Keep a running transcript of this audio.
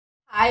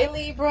Hi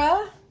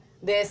Libra,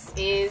 this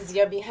is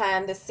your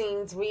behind the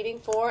scenes reading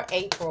for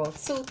April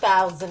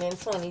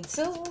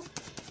 2022.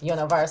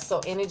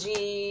 Universal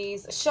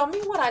energies, show me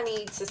what I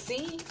need to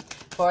see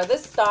for the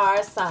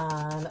star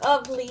sign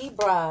of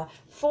Libra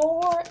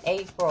for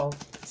April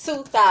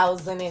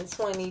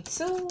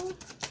 2022.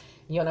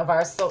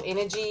 Universal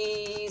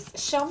energies,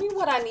 show me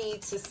what I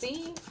need to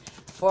see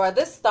for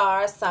the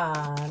star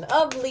sign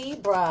of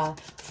Libra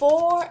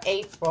for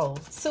April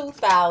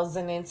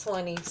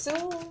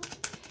 2022.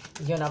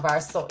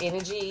 Universal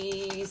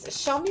energies,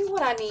 show me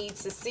what I need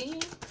to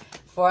see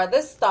for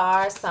the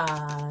star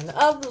sign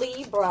of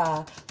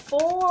Libra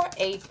for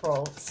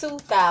April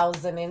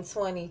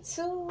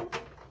 2022.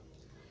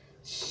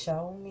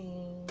 Show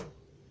me.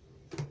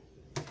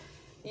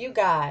 You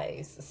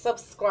guys,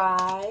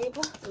 subscribe,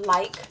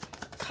 like,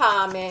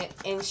 comment,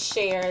 and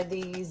share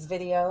these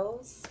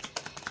videos.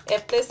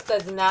 If this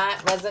does not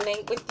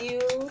resonate with you,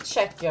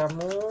 check your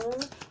moon,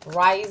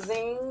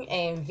 rising,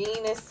 and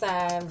Venus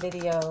sign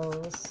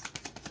videos.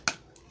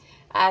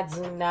 I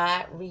do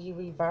not read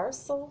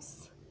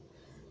reversals.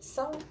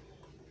 So,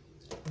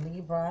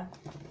 Libra.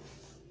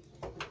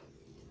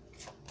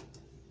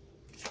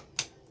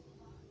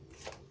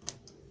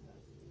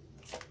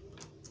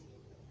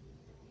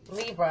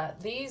 Libra,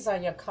 these are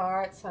your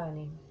cards,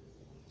 honey.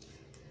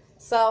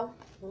 So,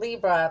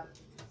 Libra,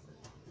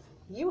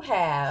 you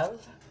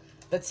have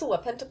the Two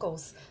of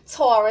Pentacles,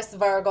 Taurus,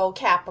 Virgo,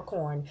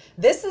 Capricorn.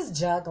 This is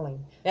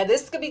juggling. Now,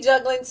 this could be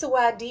juggling two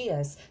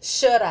ideas.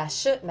 Should I,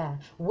 shouldn't I?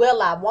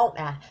 Will I, won't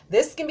I?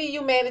 This can be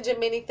you managing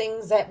many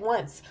things at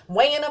once,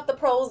 weighing up the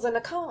pros and the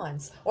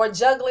cons, or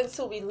juggling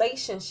two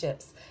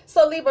relationships.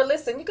 So, Libra,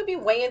 listen, you could be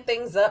weighing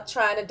things up,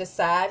 trying to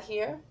decide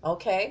here,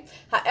 okay?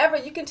 However,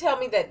 you can tell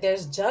me that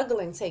there's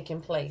juggling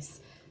taking place.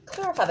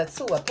 Clarify the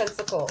Two of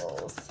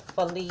Pentacles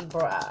for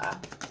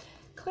Libra.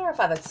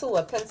 Clarify the Two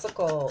of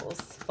Pentacles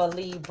for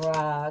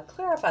Libra.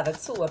 Clarify the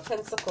Two of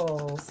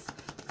Pentacles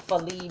for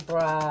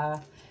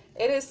Libra.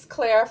 It is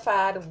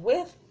clarified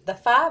with the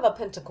Five of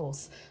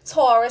Pentacles,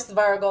 Taurus,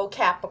 Virgo,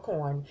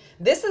 Capricorn.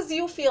 This is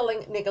you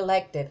feeling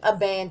neglected,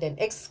 abandoned,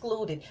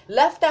 excluded,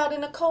 left out in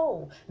the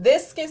cold.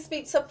 This can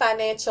speak to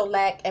financial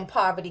lack and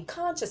poverty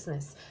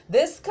consciousness.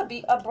 This could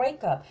be a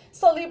breakup.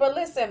 So Libra,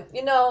 listen,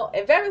 you know,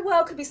 it very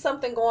well could be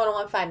something going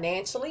on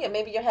financially, and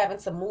maybe you're having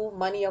to move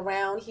money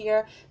around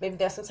here. Maybe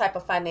there's some type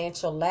of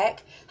financial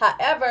lack.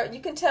 However,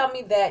 you can tell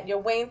me that you're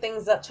weighing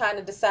things up, trying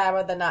to decide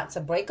whether or not to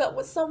break up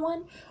with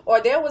someone,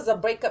 or there was a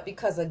breakup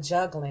because of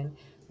juggling.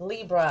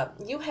 Libra,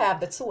 you have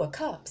the Two of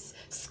Cups,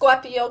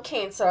 Scorpio,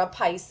 Cancer, or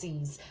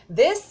Pisces.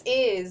 This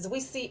is, we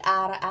see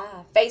eye to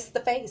eye, face to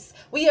face.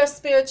 We are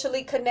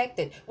spiritually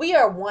connected. We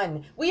are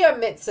one. We are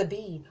meant to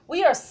be.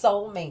 We are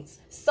soulmates.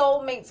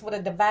 Soulmates with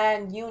a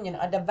divine union,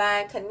 a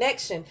divine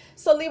connection.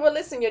 So Libra,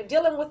 listen, you're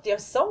dealing with your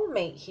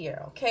soulmate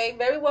here, okay?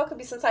 Very well could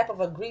be some type of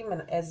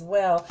agreement as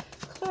well.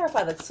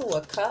 Clarify the Two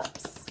of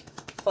Cups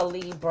for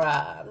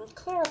Libra.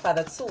 Clarify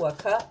the Two of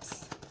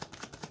Cups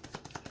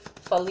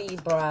for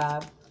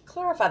Libra.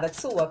 Clarify the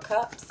Two of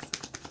Cups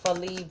for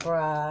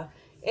Libra.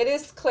 It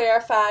is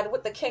clarified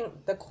with the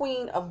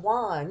Queen of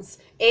Wands,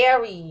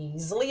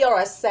 Aries, Leo,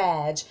 or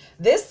Sag.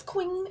 This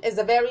queen is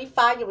a very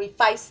fiery,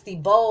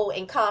 feisty, bold,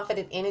 and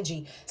confident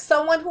energy.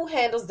 Someone who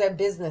handles their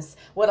business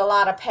with a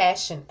lot of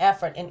passion,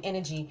 effort, and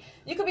energy.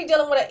 You could be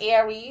dealing with an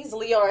Aries,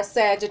 Leo, or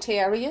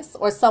Sagittarius,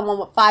 or someone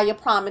with fire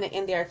prominent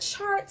in their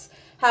charts.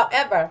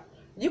 However,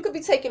 you could be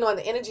taking on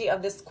the energy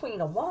of this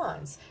Queen of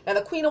Wands. Now,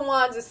 the Queen of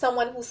Wands is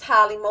someone who's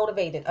highly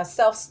motivated, a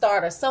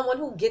self-starter, someone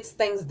who gets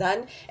things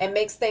done and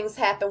makes things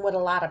happen with a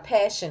lot of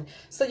passion.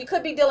 So you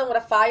could be dealing with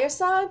a fire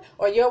sign,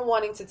 or you're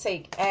wanting to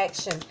take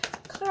action.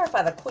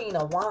 Clarify the Queen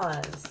of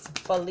Wands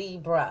for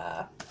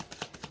Libra.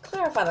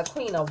 Clarify the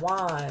Queen of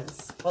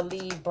Wands for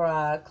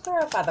Libra.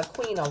 Clarify the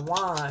Queen of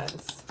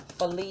Wands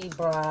for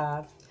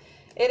Libra.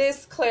 It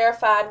is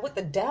clarified with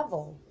the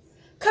Devil.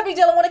 Could be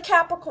dealing with a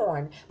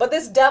Capricorn, but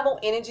this devil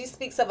energy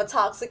speaks of a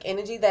toxic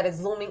energy that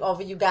is looming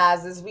over you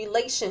guys'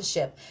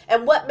 relationship.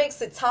 And what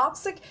makes it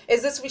toxic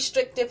is this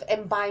restrictive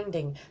and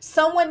binding.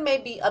 Someone may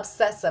be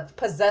obsessive,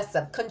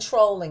 possessive,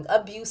 controlling,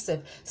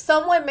 abusive.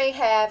 Someone may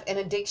have an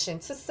addiction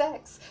to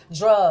sex,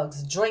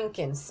 drugs,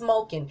 drinking,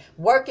 smoking,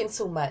 working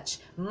too much,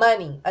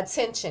 money,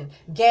 attention,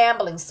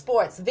 gambling,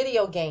 sports,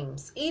 video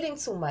games, eating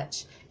too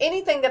much.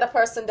 Anything that a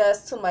person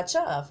does too much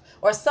of,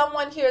 or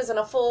someone here is in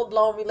a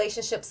full-blown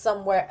relationship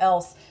somewhere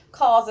else,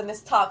 causing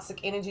this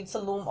toxic energy to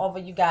loom over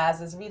you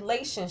guys'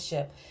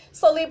 relationship.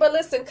 So Libra,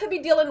 listen, could be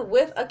dealing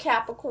with a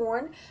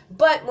Capricorn,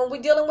 but when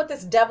we're dealing with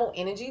this devil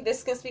energy,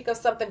 this can speak of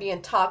something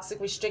being toxic,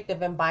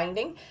 restrictive, and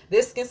binding.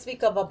 This can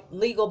speak of a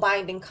legal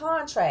binding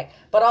contract,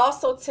 but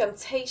also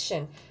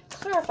temptation.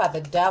 Clarify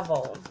the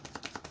Devil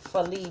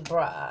for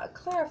Libra.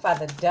 Clarify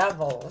the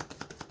Devil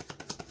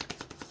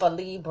for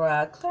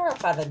Libra.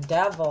 Clarify the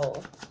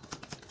Devil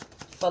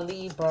for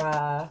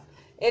Libra.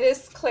 It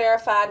is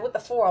clarified with the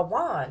Four of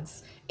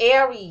Wands.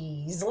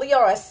 Aries, Leo,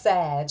 or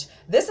Sag.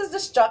 This is the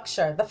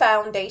structure, the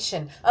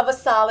foundation of a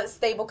solid,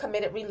 stable,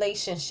 committed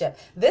relationship.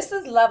 This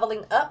is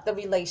leveling up the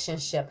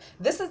relationship.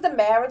 This is the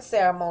marriage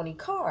ceremony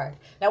card.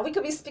 Now, we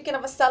could be speaking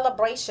of a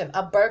celebration,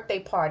 a birthday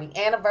party,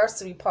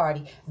 anniversary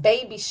party,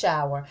 baby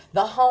shower,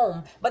 the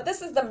home. But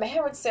this is the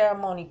marriage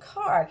ceremony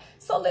card.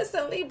 So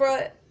listen,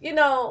 Libra, you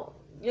know,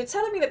 you're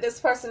telling me that this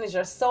person is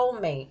your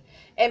soulmate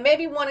and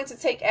maybe wanting to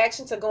take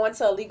action to go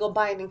into a legal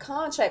binding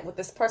contract with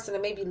this person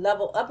and maybe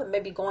level up and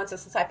maybe go into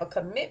some type of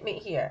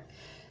commitment here.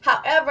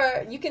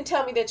 However, you can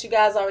tell me that you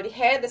guys already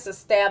had this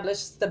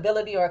established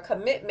stability or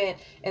commitment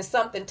and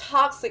something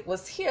toxic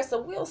was here.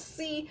 So we'll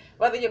see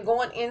whether you're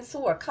going into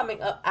or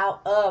coming up out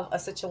of a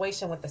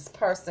situation with this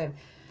person.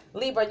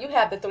 Libra, you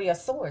have the Three of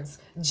Swords.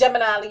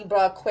 Gemini,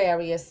 Libra,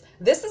 Aquarius.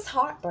 This is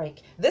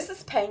heartbreak. This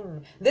is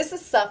pain. This is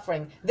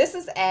suffering. This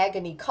is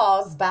agony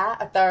caused by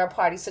a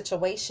third-party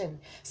situation.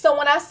 So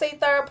when I say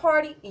third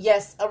party,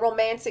 yes, a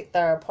romantic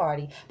third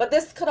party. But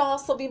this could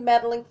also be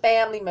meddling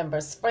family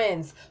members,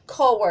 friends,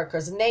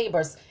 co-workers,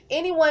 neighbors,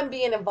 anyone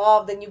being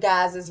involved in you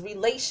guys'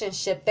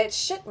 relationship that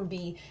shouldn't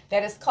be,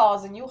 that is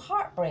causing you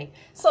heartbreak.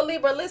 So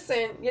Libra,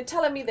 listen, you're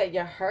telling me that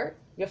you're hurt.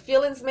 Your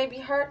feelings may be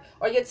hurt,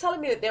 or you're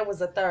telling me that there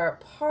was a third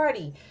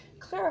party.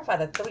 Clarify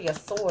the Three of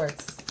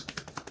Swords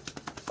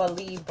for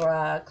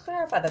Libra.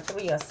 Clarify the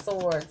Three of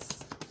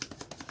Swords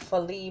for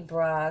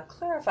Libra.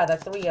 Clarify the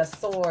Three of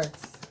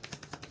Swords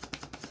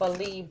for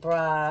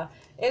Libra.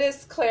 It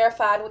is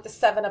clarified with the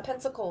Seven of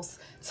Pentacles.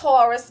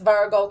 Taurus,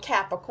 Virgo,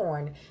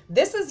 Capricorn.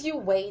 This is you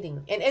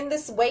waiting. And in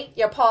this wait,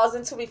 you're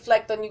pausing to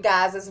reflect on you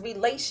guys'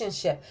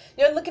 relationship.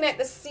 You're looking at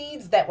the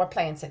seeds that were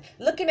planted.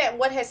 Looking at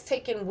what has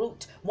taken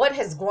root, what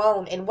has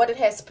grown, and what it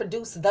has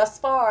produced thus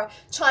far.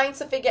 Trying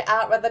to figure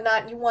out whether or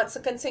not you want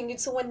to continue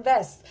to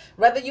invest.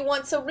 Whether you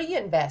want to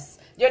reinvest.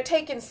 You're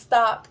taking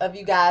stock of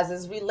you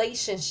guys'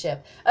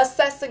 relationship.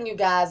 Assessing you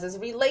guys'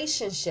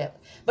 relationship.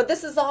 But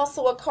this is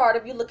also a card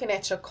of you looking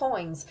at your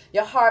coins,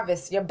 your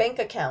harvest, your bank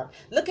account,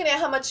 looking at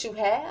how much you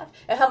have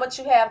and how much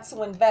you have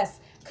to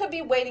invest. Could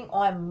be waiting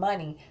on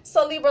money.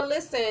 So Libra,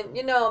 listen,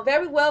 you know,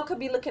 very well could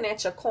be looking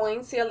at your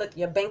coins here, look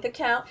your bank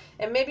account,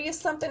 and maybe if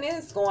something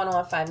is going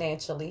on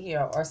financially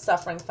here or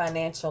suffering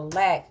financial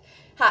lack.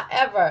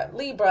 However,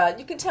 Libra,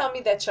 you can tell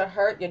me that you're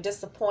hurt, you're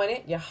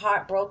disappointed, you're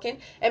heartbroken,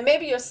 and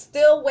maybe you're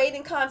still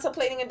waiting,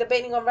 contemplating, and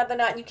debating on whether or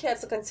not you care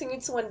to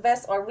continue to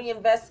invest or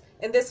reinvest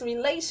in this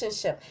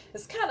relationship.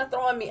 It's kind of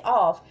throwing me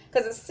off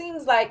because it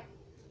seems like,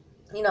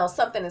 you know,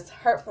 something is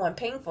hurtful and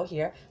painful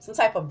here, some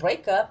type of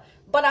breakup,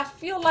 but I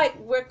feel like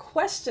we're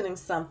questioning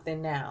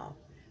something now.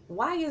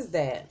 Why is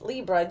that?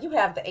 Libra, you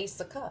have the Ace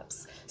of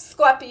Cups.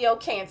 Scorpio,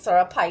 Cancer,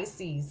 or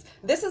Pisces.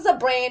 This is a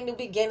brand new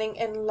beginning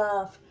in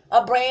love.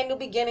 A brand new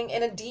beginning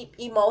in a deep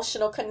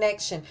emotional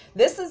connection.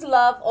 This is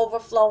love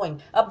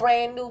overflowing. A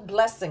brand new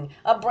blessing.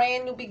 A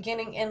brand new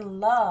beginning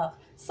in love.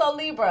 So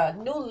Libra,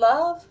 new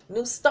love,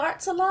 new start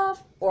to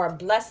love, or a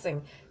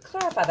blessing.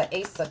 Clarify the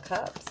Ace of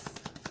Cups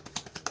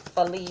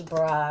for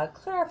Libra.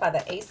 Clarify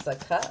the Ace of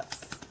Cups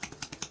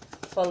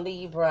for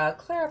Libra.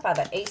 Clarify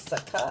the Ace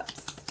of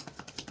Cups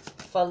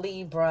for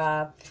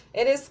Libra.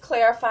 It is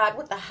clarified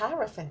with the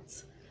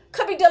Hierophant.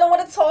 Could be dealing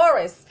with a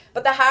Taurus,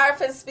 but the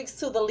Hierophant speaks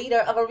to the leader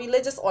of a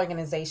religious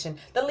organization,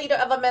 the leader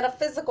of a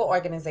metaphysical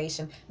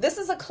organization. This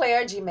is a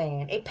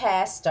clergyman, a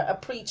pastor, a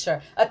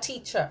preacher, a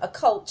teacher, a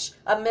coach,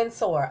 a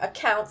mentor, a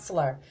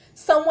counselor,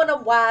 someone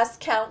of wise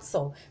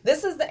counsel.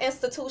 This is the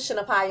institution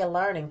of higher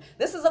learning.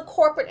 This is a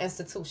corporate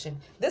institution.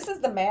 This is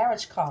the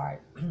marriage card.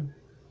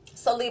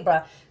 So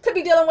Libra, could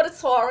be dealing with a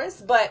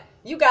Taurus, but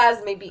you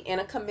guys may be in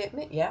a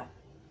commitment, yeah.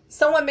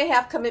 Someone may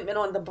have commitment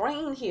on the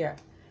brain here.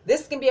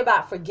 This can be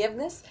about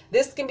forgiveness.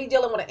 This can be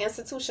dealing with an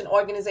institution,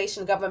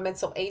 organization,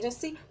 governmental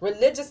agency,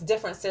 religious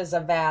differences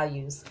of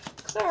values.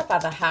 Clarify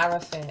the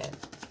Hierophant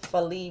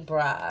for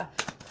Libra.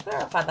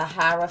 Clarify the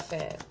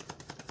Hierophant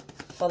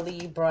for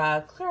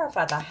Libra.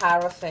 Clarify the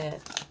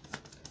Hierophant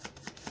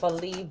for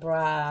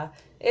Libra.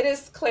 It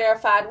is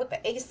clarified with the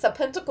Ace of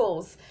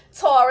Pentacles.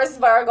 Taurus,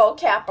 Virgo,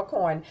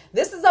 Capricorn.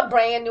 This is a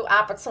brand new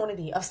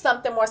opportunity of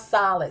something more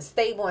solid,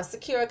 stable, and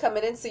secure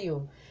coming into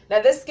you.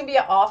 Now, this can be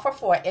an offer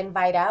for an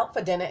invite out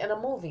for dinner and a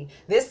movie.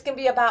 This can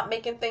be about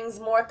making things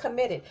more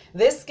committed.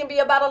 This can be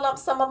about a lump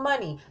sum of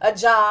money, a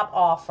job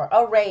offer,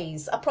 a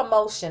raise, a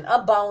promotion,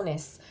 a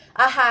bonus,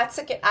 a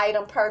high-ticket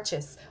item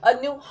purchase,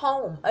 a new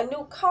home, a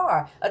new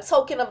car, a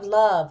token of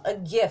love, a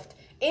gift,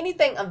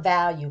 anything of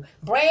value.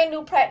 Brand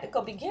new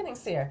practical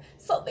beginnings here.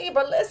 So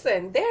Libra,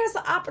 listen, there's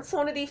an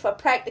opportunity for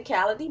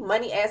practicality,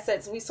 money,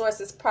 assets,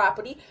 resources,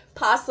 property,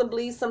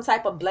 possibly some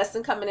type of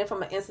blessing coming in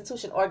from an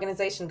institution,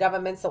 organization,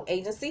 governmental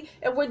agency,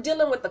 and we're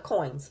dealing with the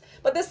coins.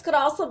 But this could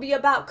also be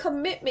about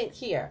commitment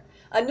here.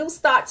 A new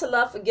start to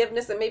love,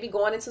 forgiveness, and maybe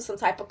going into some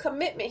type of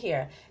commitment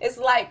here. It's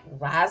like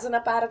rising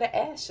up out of the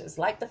ashes,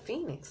 like the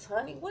phoenix.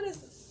 Honey, what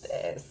is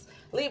this?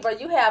 Libra,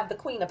 you have the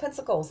Queen of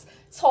Pentacles,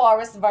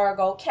 Taurus,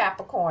 Virgo,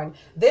 Capricorn.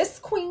 This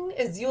queen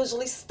is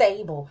usually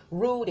stable,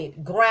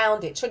 rooted,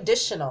 grounded,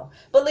 traditional,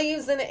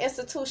 believes in the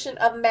institution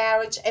of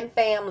marriage and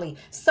family,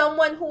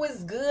 someone who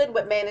is good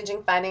with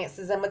managing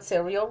finances and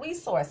material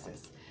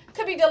resources.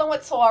 Could be dealing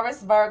with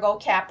Taurus, Virgo,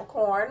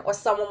 Capricorn, or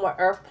someone with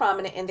Earth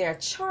prominent in their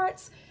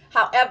charts.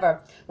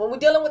 However, when we're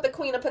dealing with the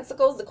Queen of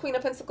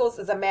Pentacles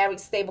is a married,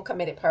 stable,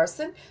 committed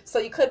person. So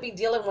you could be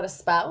dealing with a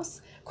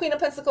spouse. Queen of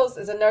Pentacles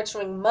is a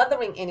nurturing,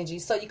 mothering energy.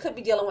 So you could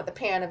be dealing with the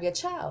parent of your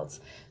child.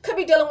 Could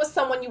be dealing with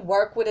someone you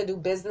work with or do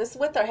business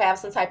with or have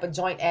some type of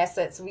joint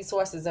assets,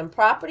 resources, and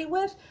property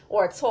with.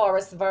 Or a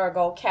Taurus,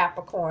 Virgo,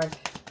 Capricorn.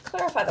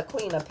 Clarify the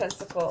Queen of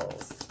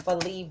Pentacles for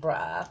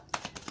Libra.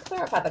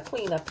 Clarify the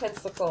Queen of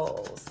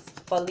Pentacles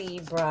for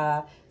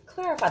Libra.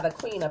 Clarify the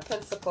Queen of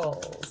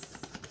Pentacles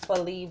for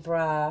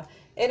Libra.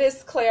 It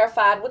is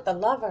clarified with the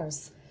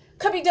Lovers.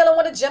 Could be dealing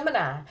with a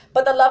Gemini,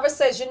 but the Lover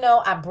says, you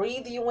know, I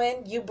breathe you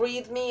in, you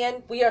breathe me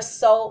in. We are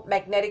so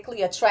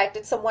magnetically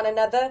attracted to one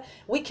another.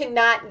 We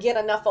cannot get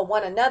enough of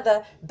one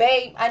another.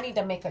 Babe, I need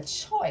to make a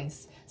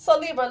choice. So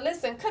Libra,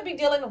 listen, could be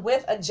dealing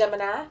with a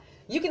Gemini.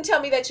 You can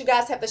tell me that you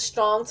guys have the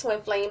strong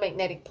twin flame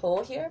magnetic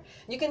pull here.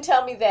 You can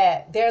tell me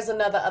that there's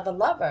another other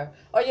lover.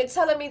 Or you're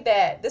telling me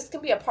that this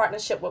can be a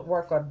partnership with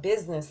work or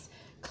business.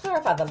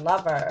 Clarify the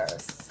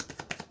Lovers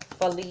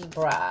for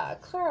Libra.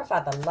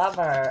 Clarify the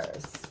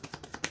Lovers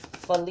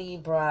for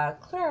Libra.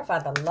 Clarify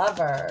the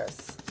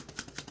Lovers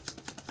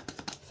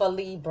for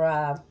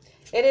Libra.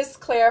 It is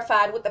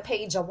clarified with the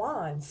Page of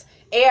Wands.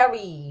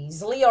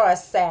 Aries, Leo, or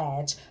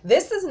Sag.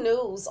 This is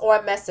news or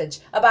a message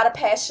about a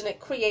passionate,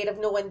 creative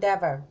new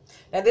endeavor.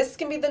 Now, this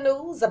can be the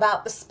news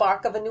about the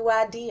spark of a new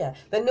idea.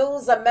 The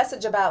news, a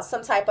message about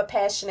some type of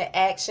passionate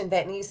action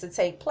that needs to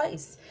take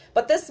place.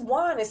 But this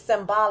wand is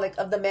symbolic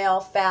of the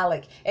male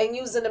phallic and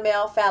using the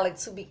male phallic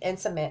to be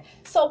intimate.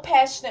 So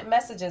passionate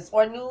messages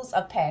or news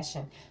of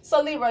passion.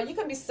 So Libra, you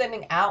can be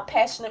sending out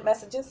passionate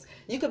messages.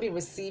 You could be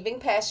receiving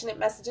passionate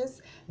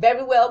messages.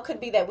 Very well could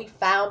be that we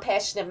found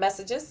passionate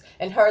messages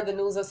and heard the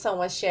news of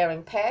someone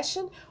sharing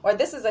passion. Or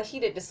this is a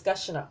heated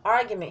discussion or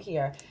argument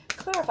here.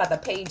 Clarify the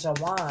Page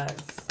of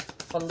Wands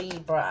for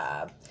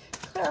Libra.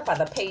 Clarify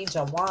the Page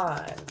of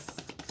Wands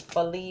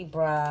for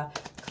Libra.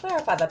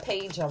 Clarify the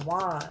Page of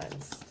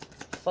Wands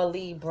for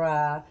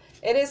Libra.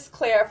 It is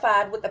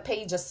clarified with the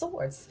Page of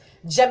Swords.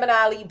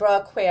 Gemini, Libra,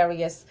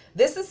 Aquarius.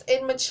 This is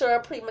immature,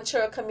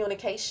 premature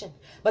communication.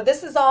 But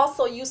this is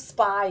also you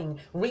spying,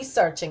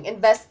 researching,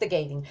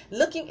 investigating,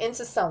 looking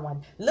into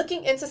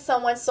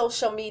someone's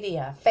social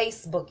media,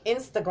 Facebook,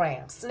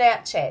 Instagram,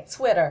 Snapchat,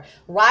 Twitter,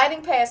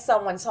 riding past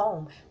someone's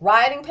home,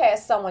 riding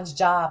past someone's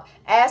job,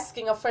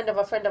 asking a friend of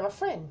a friend of a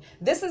friend.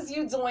 This is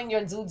you doing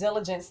your due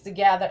diligence to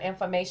gather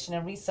information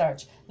and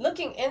research,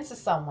 looking into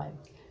someone.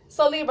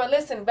 So Libra,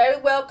 listen,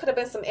 very well could have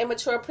been some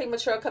immature,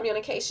 premature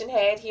communication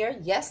had here.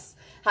 Yes.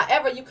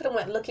 However, you could have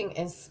went looking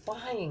and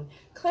spying.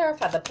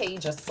 Clarify the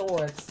Page of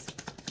Swords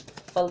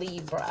for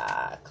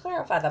Libra.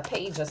 Clarify the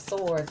Page of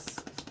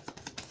Swords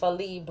for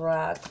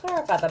Libra.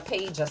 Clarify the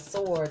Page of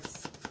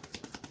Swords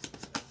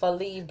for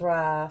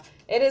Libra.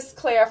 It is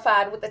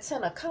clarified with the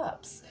Ten of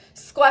Cups.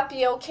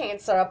 Scorpio,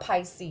 Cancer, or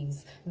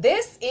Pisces.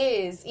 This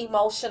is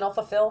emotional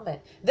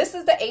fulfillment. This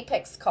is the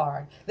apex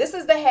card. This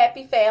is the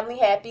happy family,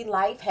 happy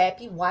life,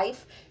 happy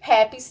wife,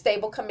 happy,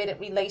 stable, committed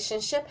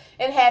relationship,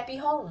 and happy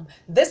home.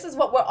 This is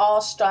what we're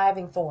all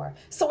striving for.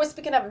 So we're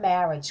speaking of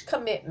marriage,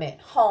 commitment,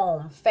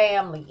 home,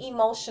 family,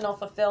 emotional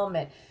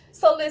fulfillment.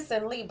 So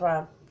listen,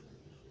 Libra,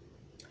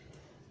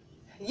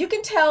 you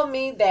can tell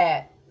me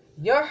that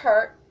you're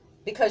hurt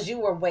because you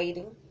were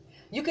waiting.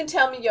 You can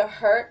tell me you're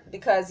hurt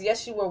because,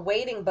 yes, you were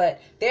waiting, but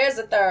there's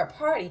a third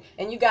party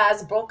and you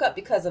guys broke up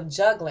because of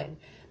juggling.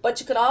 But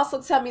you could also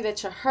tell me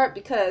that you're hurt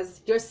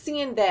because you're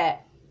seeing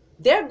that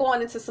they're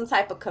going into some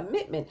type of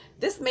commitment.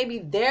 This may be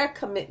their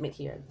commitment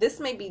here. This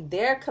may be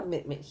their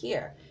commitment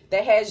here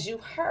that has you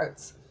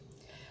hurt.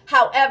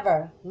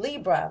 However,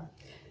 Libra,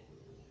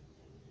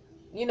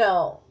 you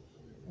know,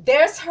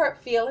 there's hurt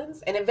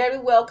feelings, and it very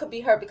well could be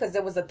hurt because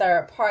there was a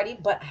third party,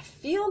 but I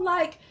feel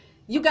like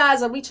you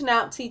guys are reaching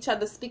out to each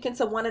other, speaking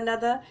to one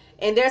another,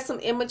 and there's some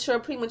immature,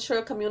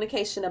 premature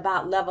communication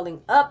about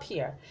leveling up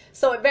here.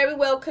 So it very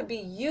well could be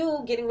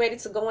you getting ready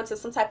to go into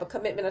some type of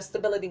commitment or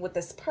stability with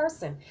this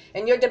person,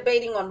 and you're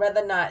debating on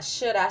whether or not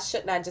should I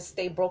just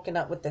stay broken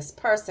up with this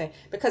person,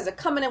 because they're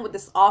coming in with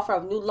this offer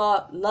of new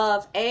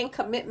love and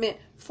commitment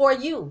for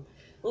you.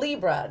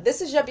 Libra,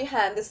 this is your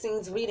behind the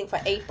scenes reading for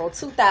April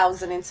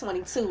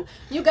 2022.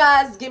 You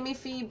guys give me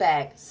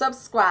feedback,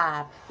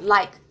 subscribe,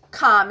 like,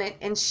 comment,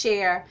 and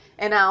share,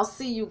 and I'll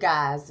see you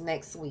guys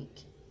next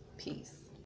week. Peace.